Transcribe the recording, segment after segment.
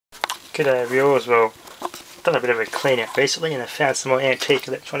G'day viewers, well, done a bit of a clean out recently and I found some more antique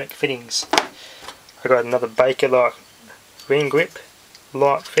electronic fittings. I got another Bakelite ring grip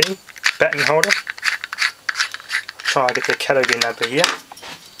light fitting, baton holder. I'll try and get the category number here.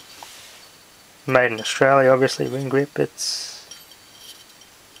 Made in Australia obviously, ring grip, it's...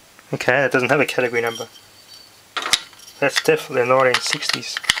 Okay, it doesn't have a category number. That's definitely the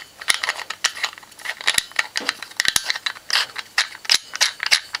 1960s.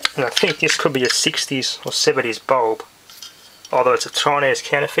 And I think this could be a 60s or 70s bulb. Either it's a Chinese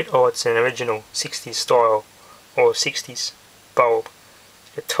counterfeit or it's an original 60s style or 60s bulb.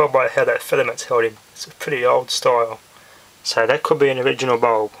 You can tell by how that filament's held in. It's a pretty old style. So that could be an original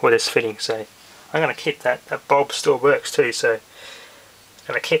bulb with this fitting. So I'm going to keep that. That bulb still works too, so I'm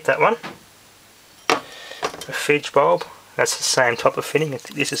going to keep that one. A fridge bulb. That's the same type of fitting.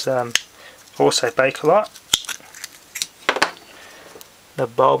 This is also Bakelite. The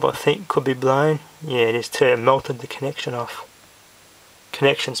bulb I think could be blown. Yeah, it is too. Melted the connection off.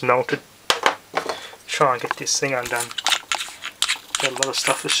 Connection's melted. Try and get this thing undone. Got a lot of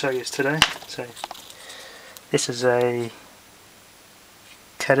stuff to show you today. So this is a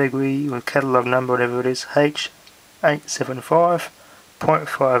category or catalogue number, whatever it is, H875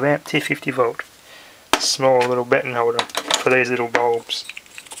 0.5 amp 250 volt. Small little baton holder for these little bulbs.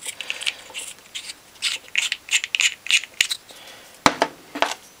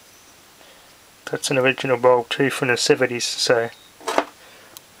 That's an original bulb too from the 70s, so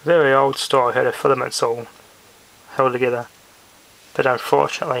very old style, how the filaments all held together. But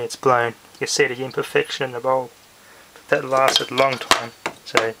unfortunately it's blown. You see the imperfection in the bulb. But that lasted a long time.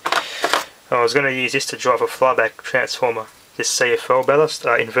 So I was going to use this to drive a flyback transformer. This CFL ballast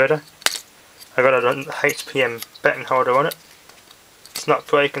inverter. I got an HPM baton holder on it. It's not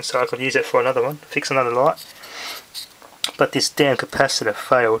broken, so I could use it for another one, fix another light. But this damn capacitor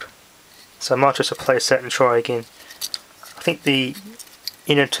failed. So I might just replace that and try again. I think the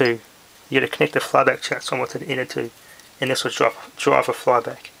inner two, you got to connect the flyback transformer to the inner two, and this will drive a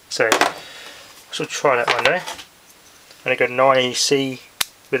flyback. So I should try that one day. And I got a 9EC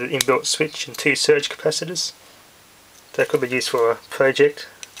with an inbuilt switch and 2 surge capacitors. That could be used for a project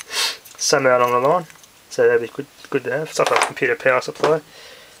somewhere along the line. So that'd be good to have. It's like a computer power supply.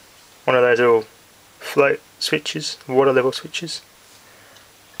 One of those little float switches, water level switches.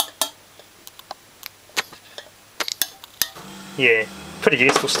 Yeah, pretty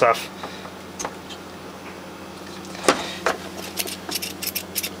useful stuff.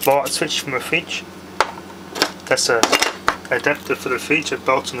 Light switch from a fridge. That's a adapter for the fridge, it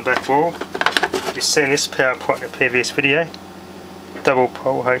bolts on the back wall. You've seen this power point in the previous video. Double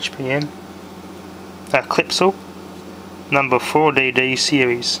pole HPM. Clipsal, number 4DD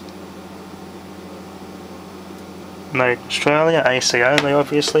series. Made in Australia, AC only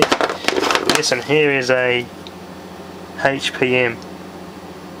obviously. This one here is a HPM.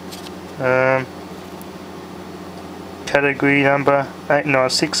 Category number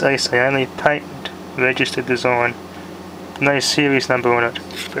 896, AC only, patent registered design. No series number on it.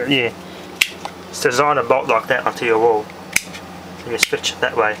 But yeah, it's designed to bolt like that onto your wall. And you stretch it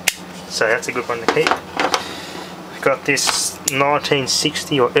that way. So that's a good one to keep. I've got this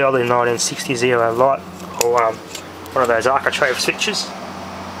 1960 or early 1960s era light, or one of those architrave switches.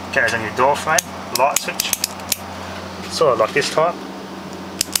 Goes on your door frame, light switch. Sort of like this type.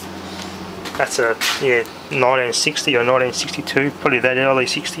 That's a 1960 or 1962, probably that early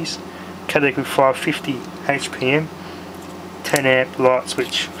 60s. Category 550 HPM, 10 amp light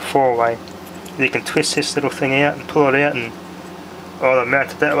switch, 4-way. You can twist this little thing out and pull it out and either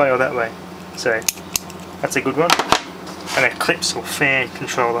mount it that way or that way. So that's a good one. And a clips or fan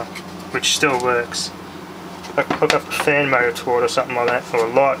controller, which still works. Hook up a fan motor to it or something like that, or a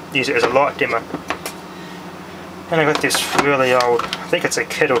light, use it as a light dimmer. And I got this really old, I think it's a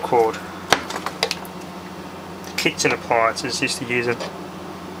kettle cord. Kitchen appliances used to use it.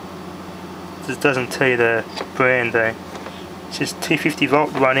 It doesn't tell you the brand though. It says 250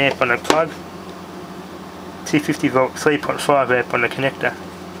 volt 1 amp on the plug, 250 volt 3.5 amp on the connector.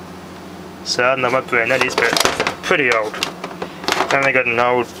 So I don't know what brand that is, but pretty old. And I got an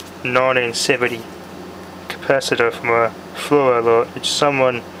old 1970 capacitor from a fluoro light, which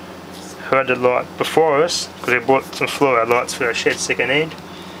someone who had the light before us, because they bought some fluoro lights for a shed second hand,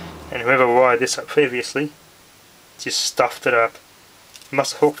 and whoever wired this up previously just stuffed it up.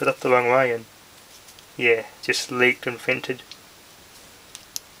 Must have hooked it up the wrong way and yeah, just leaked and vented.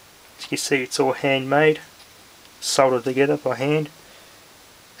 As you can see, it's all handmade, soldered together by hand.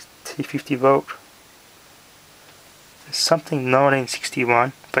 250 volt. It's something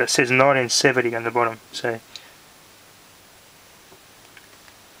 1961, but it says 1970 on the bottom, so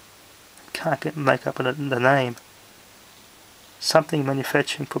can't make up the name. Something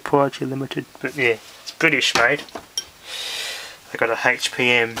Manufacturing Proprietary Limited, but yeah, it's British made. They got a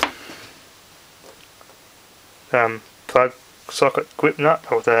HPM plug socket grip nut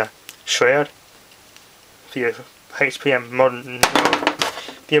or the shroud for your HPM modern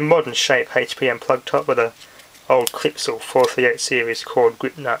shape HPM plug top with a old Clipsal 438 series cord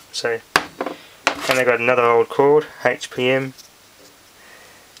grip nut. So, and they got another old cord HPM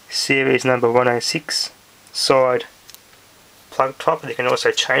series number 106 side plug top, and you can also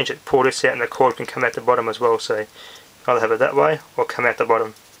change it, pull this out and the cord can come out the bottom as well, so either have it that way or come out the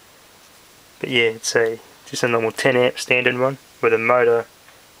bottom. But yeah, it's just a normal 10 amp standard one with a motor,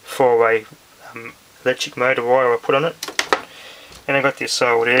 4-way electric motor wire I put on it. And I got this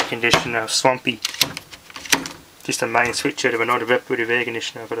old air conditioner, Swampy, just a main switch out of an old evaporative air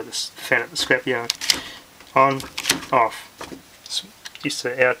conditioner I got found at the scrapyard. On, off. It's just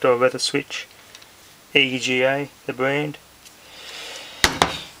an outdoor weather switch, EGA the brand.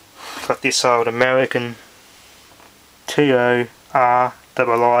 Got this old American TORII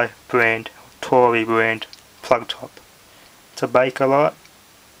brand, Tory brand plug top. It's a Bakelite,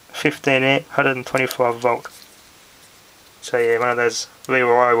 15 amp, 125 volt. So yeah, one of those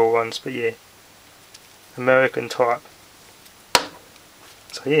reliable ones, but yeah, American type.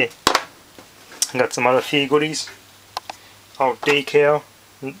 So yeah, I got some other few goodies. Old decal,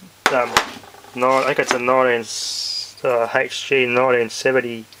 I think it's a HG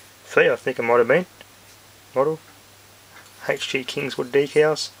 1973, I think it might have been, model. HG Kingswood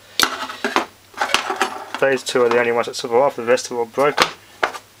decals. Those two are the only ones that survived, the rest are all broken.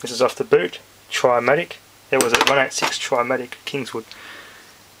 This is off the boot, Trimatic. There was a 186 Trimatic Kingswood.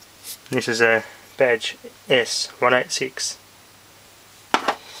 This is a badge S186.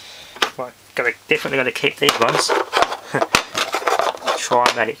 Right, definitely going to keep these ones.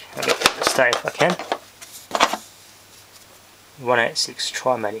 Trimatic, I'll get that to stay if I can. 186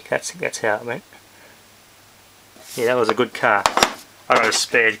 Trimatic, that's how it went. Yeah, that was a good car. I got a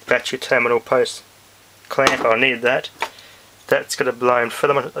spare battery terminal post clamp, I needed that. That's got a blown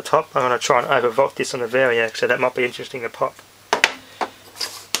filament at the top. I'm going to try and overvolt this on the Variac, so that might be interesting to pop.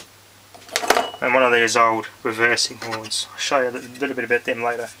 And one of these old reversing horns. I'll show you a little bit about them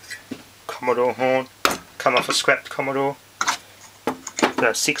later. Commodore horn, come off a scrapped Commodore.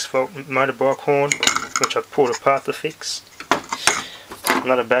 The 6-volt motorbike horn, which I pulled apart to fix.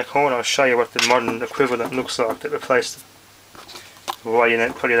 Another back horn. I'll show you what the modern equivalent looks like that replaced them. Well, you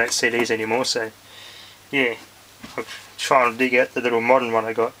probably don't see these anymore, so yeah. I'll try and dig out the little modern one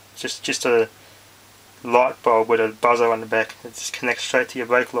I got. Just a light bulb with a buzzer on the back. It just connects straight to your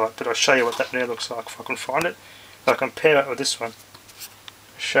brake light, but I'll show you what that now looks like if I can find it. I'll compare it with this one.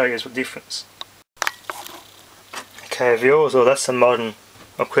 I'll show you the difference. Okay, viewers, well that's the modern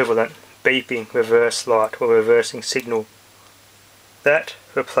equivalent beeping reverse light or reversing signal. That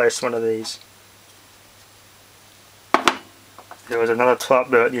replaced one of these. There was another type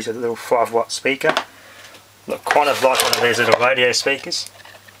that used a little 5-watt speaker. Look kind of like one of these little radio speakers,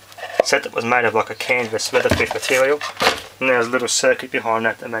 except it was made of like a canvas weatherproof material, and there was a little circuit behind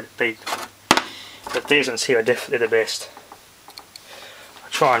that made it beep. But these ones here are definitely the best. I'll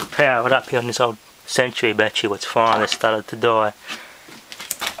try and power it up here on this old Century battery which finally started to die.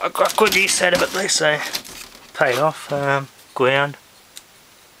 I got good use out of it though, so paid off. Ground,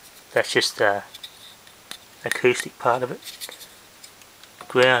 that's just the acoustic part of it.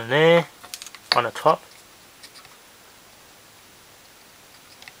 Ground there on the top.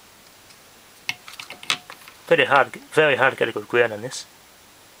 Very hard to get a good ground on this.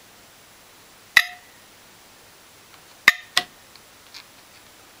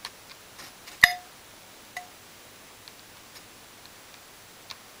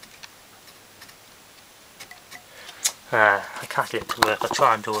 I can't get it to work. I'll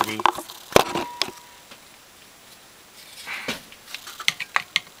try and do it here.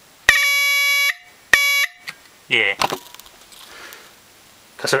 Yeah,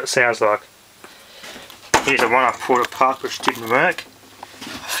 that's what it sounds like. Here's the one I pulled apart which didn't work.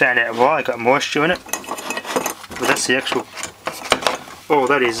 I found out why, I got moisture in it. But that's the actual, all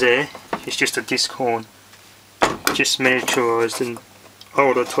that is there is just a disc horn. Just miniaturised and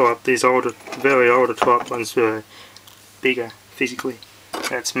older type. These older, very older type ones were bigger physically.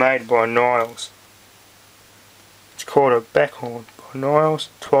 And it's made by Niles. It's called a back horn by Niles,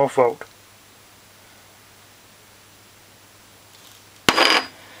 12 volt.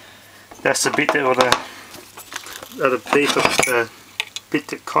 That's the bit that all the beep of the bit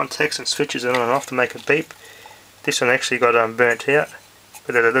that contacts and switches on and off to make a beep. This one actually got burnt out,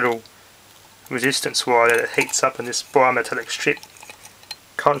 but there's a little resistance wire that it heats up, and this bimetallic strip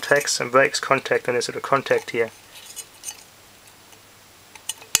contacts and brakes contact on this little contact here.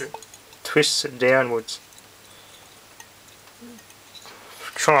 It twists it downwards.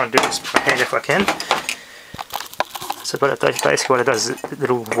 Try and do this by hand if I can. So basically what it does is the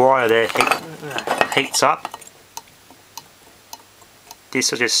little wire there heats up.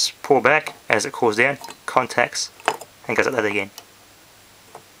 This will just pull back as it cools down, contacts, and goes like that again.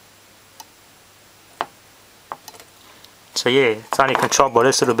 So yeah, it's only controlled by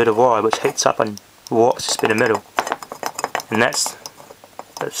this little bit of wire which heats up and warps this bit of metal. And that's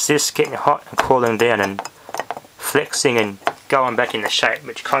this getting hot and cooling down and flexing and going back into shape,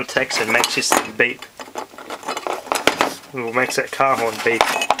 which contacts and makes this thing beep. It makes that car horn beep.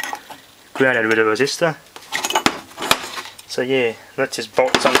 Grounded with a resistor. So yeah, that just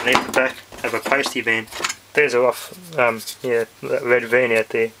bolts underneath the back of a postie van. These are off, yeah, that red van out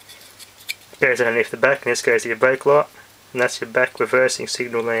there. Goes underneath the back, and this goes to your brake light, and that's your back reversing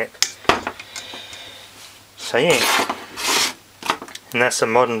signal lamp. So yeah, and that's the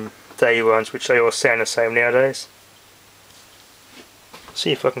modern day ones, which they all sound the same nowadays.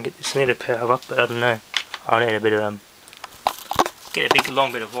 See if I can get this needed power up, but I don't know. I need a bit of get a big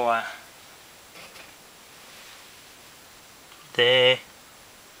long bit of wire. There.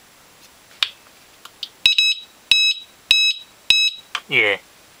 Yeah,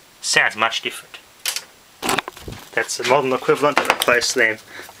 sounds much different. That's the modern equivalent that replaced them.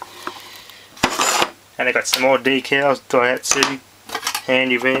 And I got some more decals, Daihatsu,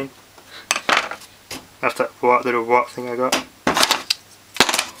 handy van. That's that little white thing I got.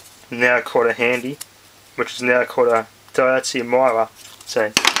 Now called a handy, which is now called a Daihatsu Myra.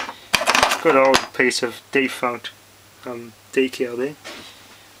 So, good old piece of defunct decal there.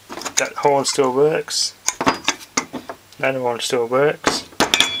 That horn still works. That horn still works.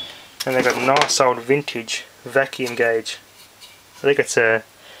 And they got a nice old vintage vacuum gauge. I think it's a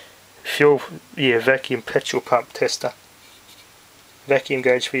vacuum petrol pump tester. Vacuum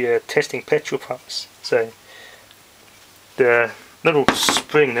gauge for your testing petrol pumps. So the little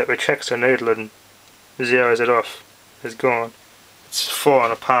spring that retracts the needle and zeroes it off is gone. It's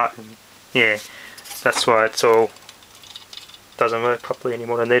falling apart, and yeah, that's why it's all doesn't work properly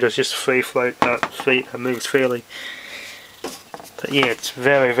anymore. The needle's just free float, moves freely. But yeah, it's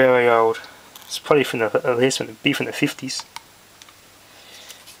very, very old. It's probably from at least from the 50s.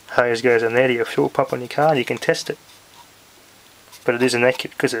 Hose goes in there to your fuel pump on your car, and you can test it. But it isn't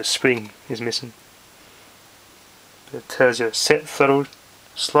accurate because the spring is missing. But it tells you set throttled,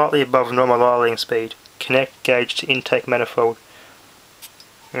 slightly above normal idling speed. Connect gauge to intake manifold.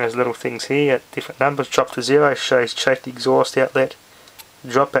 And there's little things here at different numbers. Drop to 0 shows check the exhaust outlet.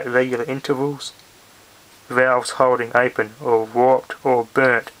 Drop at regular intervals. Valves holding open or warped or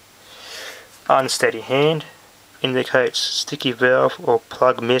burnt. Unsteady hand indicates sticky valve or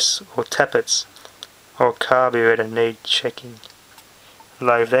plug miss or tappets or carburetor need checking.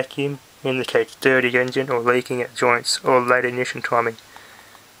 Low vacuum indicates dirty engine or leaking at joints or late ignition timing.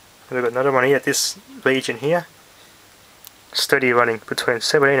 And we've got another one here at this region here. Steady running between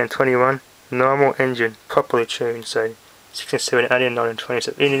 17 and 21. Normal engine properly tuned, so 16, 17, 18, 19 and 20.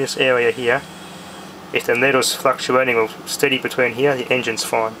 So in this area here, if the needle's fluctuating or steady between here, the engine's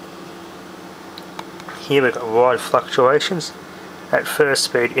fine. Here we've got wide fluctuations. At first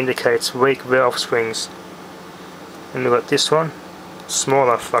speed indicates weak valve springs. And we've got this one,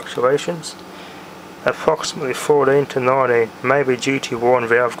 smaller fluctuations. Approximately 14 to 19, may be due to worn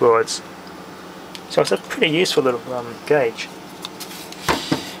valve glides. So it's a pretty useful little gauge.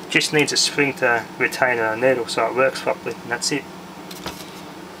 Just needs a spring to retain a needle so it works properly, and that's it.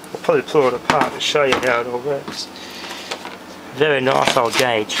 I'll probably pull it apart and show you how it all works. Very nice old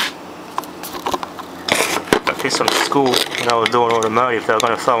gauge. Got this from school when I was doing automotive. They were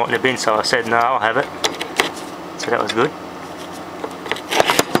going to throw it in the bin, so I said no, I'll have it. So that was good.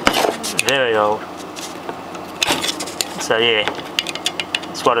 Very old. So yeah,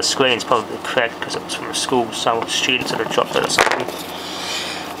 that's why the screen's probably cracked, because it was from a school. Some students that had dropped it or something.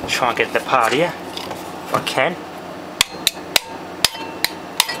 I'll try and get it apart here if I can.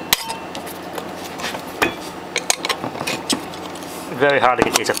 Very hard to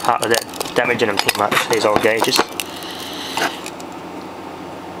get these apart without damaging them too much, these old gauges.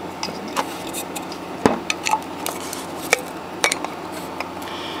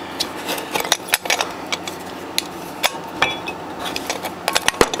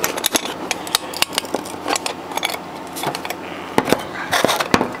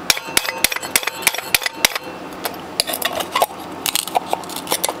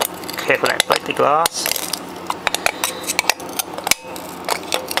 Careful don't break the glass.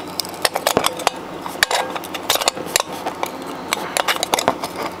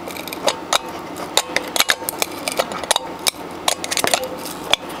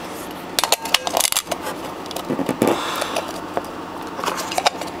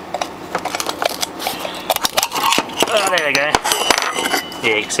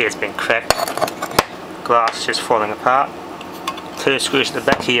 Yeah, you can see it's been cracked. Glass just falling apart. 2 screws at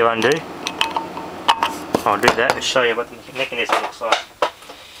the back here undo. I'll do that to show you what the mechanism looks like.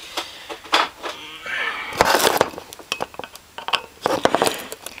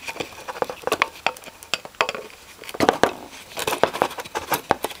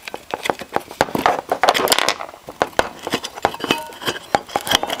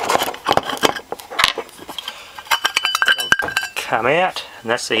 Come out,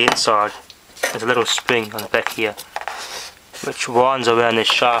 and that's the inside. There's a little spring on the back here which winds around this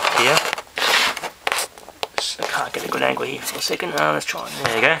shaft here. I can't get a good angle here for a second. Let's try it.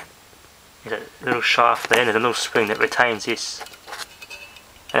 There you go. There's a little shaft there, and there's a little spring that retains this,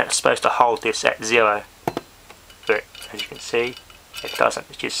 and it's supposed to hold this at 0, but as you can see it doesn't.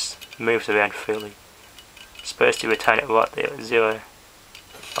 It just moves around freely. It's supposed to retain it right there at 0.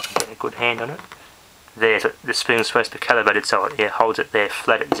 If I can get a good hand on it. There's the spring is supposed to be calibrated so it holds it there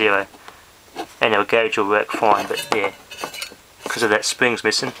flat at 0, and your gauge will work fine, but yeah, because of that spring's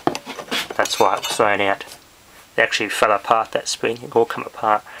missing, that's why it was thrown out. It actually fell apart, that spring, it all come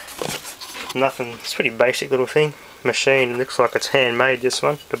apart. Nothing, it's a pretty basic little thing. Machine, looks like it's handmade, this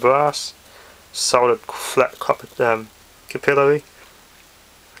one, the brass. Soldered flat copper capillary.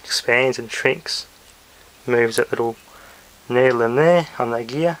 Expands and shrinks. Moves that little needle in there on the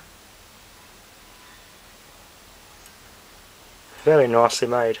gear. Very nicely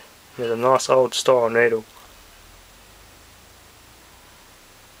made. There's a nice old style needle.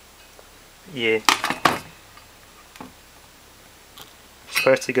 Yeah. It's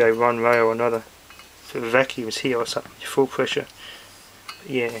supposed to go one way or another. If it vacuums here or something, full pressure. But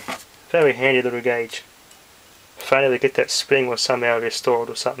yeah, very handy little gauge. If only we get that spring was somehow restored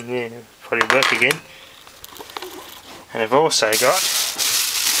or something, yeah, it'll probably work again. And I've also got a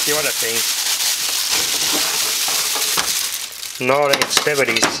few other things.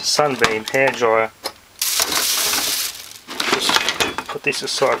 1970s Sunbeam hairdryer. Just put this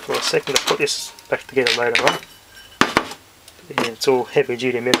aside for a second. I'll put this back together later on. Yeah, it's all heavy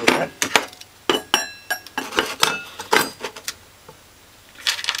duty metal, that.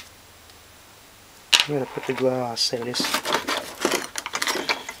 I'm going to put the glass, there it is.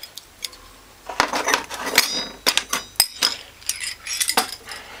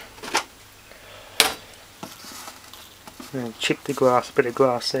 And chip the glass, a bit of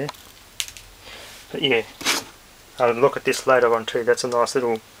glass there. But yeah, I'll look at this later on too. That's a nice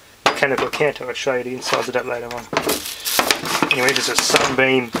little mechanical counter. I'll show you the insides of that later on. Anyway, this is a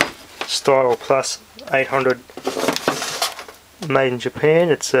Sunbeam Style Plus 800 made in Japan.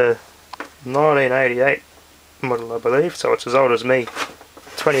 It's a 1988 model, I believe, so it's as old as me.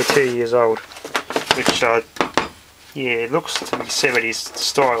 22 years old, which yeah, it looks to be 70s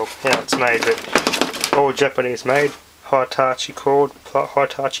style how it's made, but all Japanese made. Hitachi cord,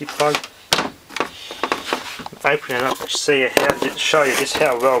 Hitachi plug. Open it up to show you just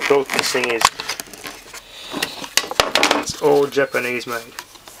how well built this thing is. It's all Japanese made.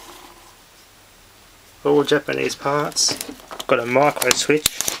 All Japanese parts. Got a micro switch.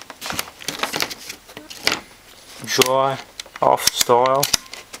 Dry, off style.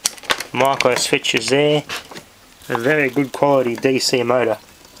 Micro switches there. A very good quality DC motor.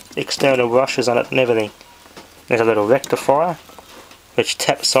 External brushes on it and everything. There's a little rectifier which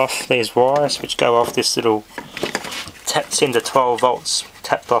taps off these wires, which go off this little, taps into 12 volts,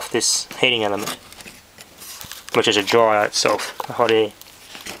 tapped off this heating element, which is a dryer itself, a hot air.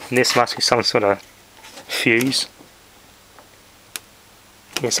 And this must be some sort of fuse.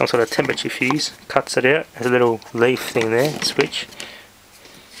 Yeah, some sort of temperature fuse. Cuts it out. There's a little leaf thing there, switch.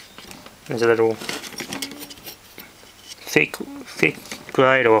 There's a little thick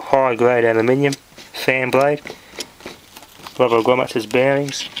grade or high grade aluminium fan blade. Rubber grommets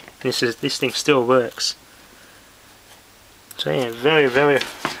bearings. This thing still works. So yeah, very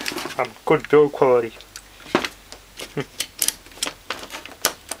good build quality.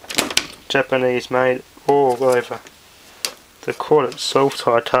 Japanese made all over. The cord itself is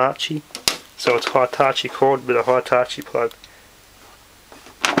Hitachi, so it's Hitachi cord with a Hitachi plug.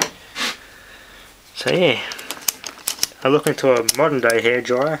 So yeah, I look into a modern day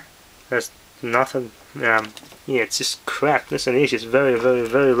hairdryer. There's nothing. Yeah, it's just crap. Listen, it's just very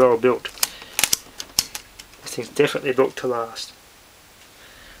well built. This thing's definitely built to last.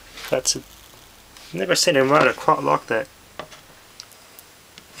 That's it. Never seen a motor quite like that.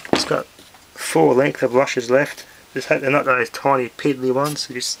 It's got full length of brushes left. Just hope they're not those tiny piddly ones.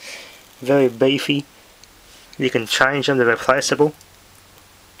 They're just very beefy. You can change them, they're replaceable.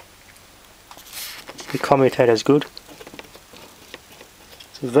 The commutator's good.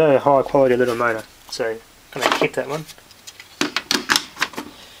 It's a very high quality little motor. So I'm going to keep that one.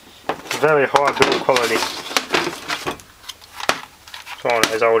 very high build quality. It's one of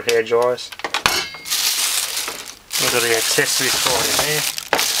those old hair dryers. We've got the accessories for it in there.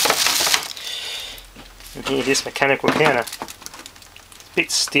 And here, this mechanical counter. It's a bit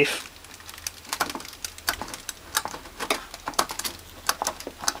stiff.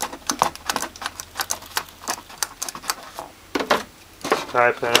 I'll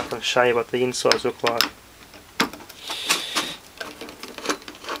open it up and show you what the insides look like.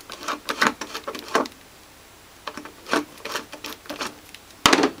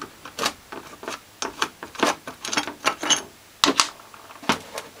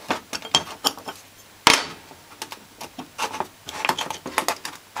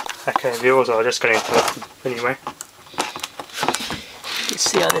 Okay viewers, I'll just get into it anyway. Let's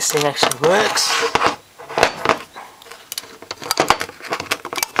see how this thing actually works.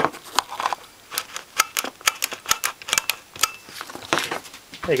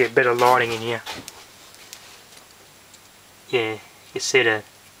 They get better lighting in here. Yeah, you see the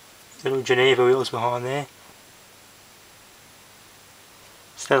little Geneva wheels behind there.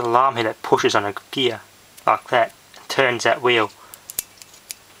 It's that alarm here that pushes on a gear like that and turns that wheel.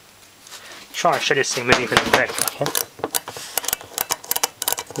 Try and show this thing moving from the back if I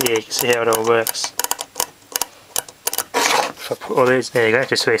can. Yeah, you can see how it all works. If I put all these, there you go,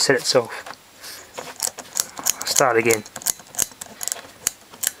 just reset itself. I'll start again.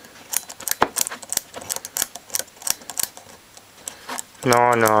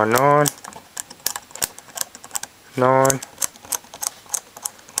 Nine.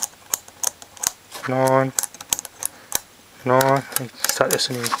 Start this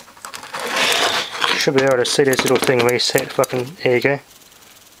in. Should be able to see this little thing reset. Fucking, there you go.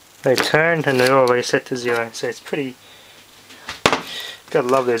 They turned and they all reset to 0. So it's pretty. Gotta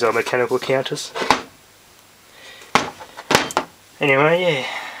love those old mechanical counters. Anyway, yeah,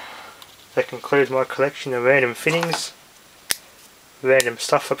 that concludes my collection of random fittings. Random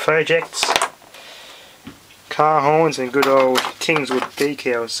stuff for projects, car horns and good old Kingswood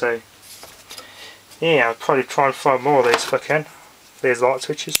decals. So yeah, I'll probably try and find more of these if I can. There's light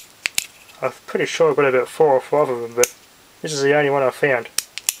switches. I'm pretty sure I've got about 4 or 5 of them, but this is the only one I found.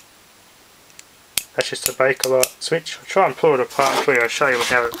 That's just a Bakelite switch. I'll try and pull it apart for you. I'll show you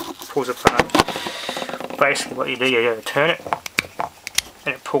how it pulls apart. Basically what you do, you gotta turn it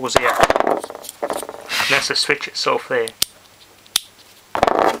and it pulls out. And that's the switch itself there.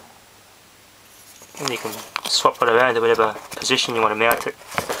 And you can swap it around to whatever position you want to mount it.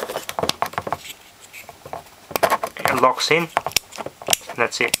 It locks in, and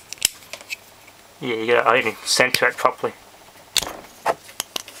that's it. Yeah, you gotta even center it properly.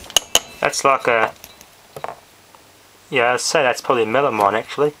 That's like a, yeah, I'd say that's probably melamine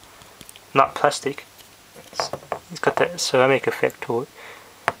actually, not plastic. It's got that ceramic effect to it.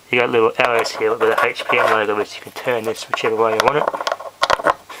 You got little arrows here with the HPM logo, which you can turn this whichever way you want it.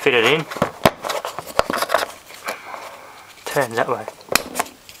 Fit it in. Turns that way.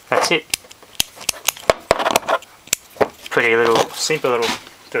 That's it. Pretty little, simple little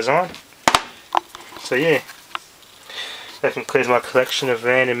design. So yeah, that concludes my collection of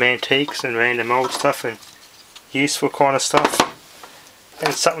random antiques and random old stuff and useful kind of stuff.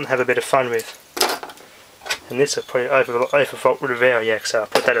 And something to have a bit of fun with. And this will probably overvolt with a Variac, so I'll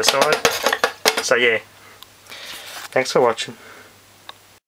put that aside. So yeah, thanks for watching.